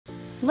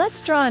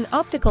Let's draw an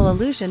optical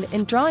illusion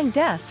in Drawing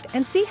Desk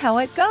and see how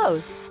it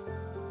goes.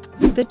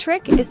 The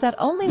trick is that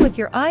only with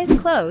your eyes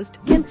closed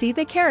can see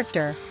the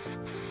character.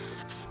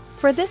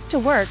 For this to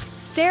work,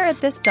 stare at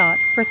this dot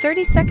for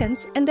 30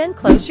 seconds and then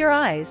close your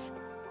eyes.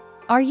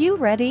 Are you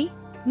ready?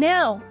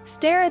 Now,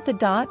 stare at the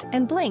dot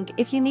and blink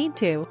if you need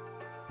to.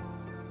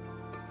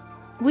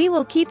 We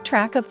will keep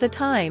track of the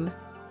time.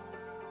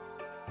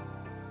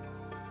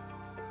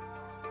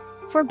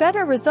 For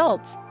better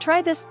results,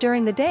 try this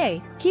during the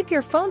day. Keep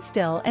your phone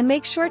still and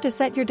make sure to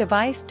set your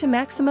device to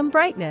maximum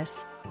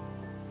brightness.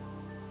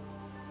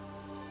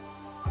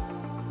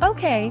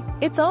 Okay,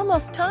 it's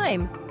almost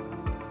time.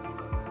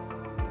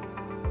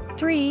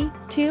 3,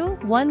 2,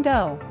 1,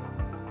 go.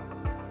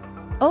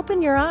 Open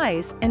your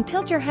eyes and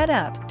tilt your head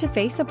up to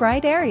face a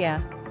bright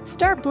area.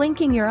 Start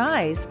blinking your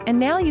eyes and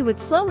now you would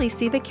slowly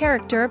see the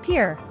character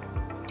appear.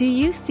 Do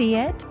you see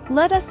it?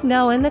 Let us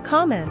know in the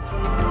comments.